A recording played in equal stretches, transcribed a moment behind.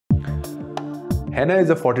Hannah is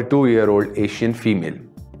a 42-year-old Asian female.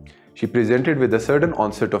 She presented with a sudden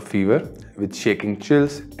onset of fever with shaking,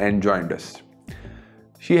 chills and jaundice.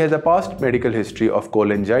 She has a past medical history of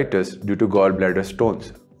cholangitis due to gallbladder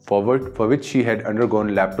stones, for which she had undergone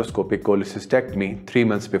laparoscopic cholecystectomy 3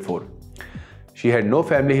 months before. She had no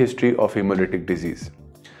family history of hemolytic disease.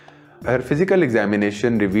 Her physical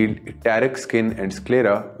examination revealed icteric skin and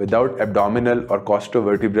sclera without abdominal or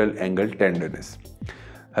costovertebral angle tenderness.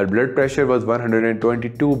 Her blood pressure was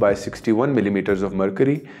 122 by 61 millimeters of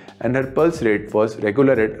mercury and her pulse rate was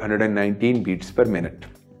regular at 119 beats per minute.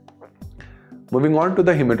 Moving on to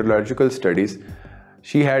the hematological studies,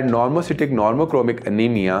 she had normocytic normochromic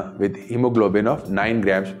anemia with hemoglobin of 9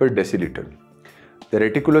 grams per deciliter. The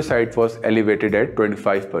reticulocyte was elevated at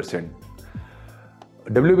 25%.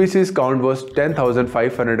 WBC's count was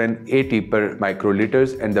 10,580 per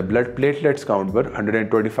microliters and the blood platelets count were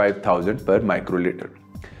 125,000 per microliter.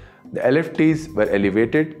 The LFTs were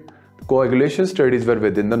elevated. Coagulation studies were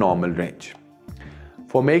within the normal range.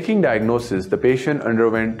 For making diagnosis, the patient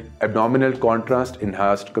underwent abdominal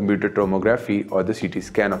contrast-enhanced computer tomography or the CT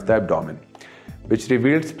scan of the abdomen, which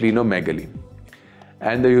revealed splenomegaly.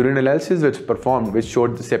 And the urinalysis was performed which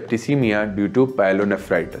showed the septicemia due to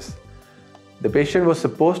pyelonephritis. The patient was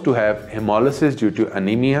supposed to have hemolysis due to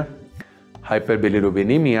anemia,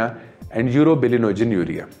 hyperbilirubinemia, and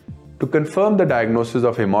urobilinogenuria. To confirm the diagnosis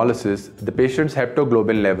of hemolysis, the patient's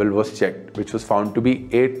heptoglobin level was checked, which was found to be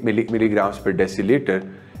 8 milligrams per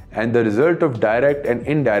deciliter, and the result of direct and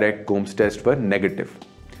indirect Coombs test were negative.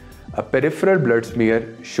 A peripheral blood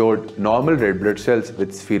smear showed normal red blood cells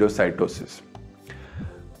with spherocytosis.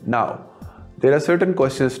 Now, there are certain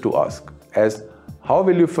questions to ask, as how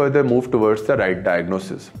will you further move towards the right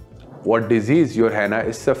diagnosis? What disease your Hannah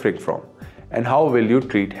is suffering from? And how will you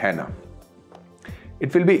treat Hannah?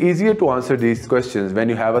 It will be easier to answer these questions when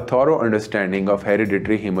you have a thorough understanding of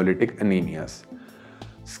hereditary hemolytic anemias.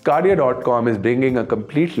 sqadia.com is bringing a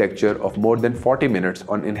complete lecture of more than 40 minutes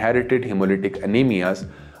on inherited hemolytic anemias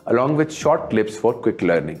along with short clips for quick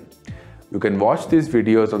learning. You can watch these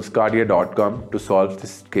videos on sqadia.com to solve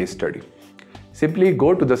this case study. Simply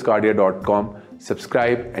go to the sqadia.com,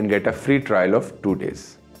 subscribe and get a free trial of 2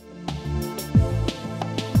 days.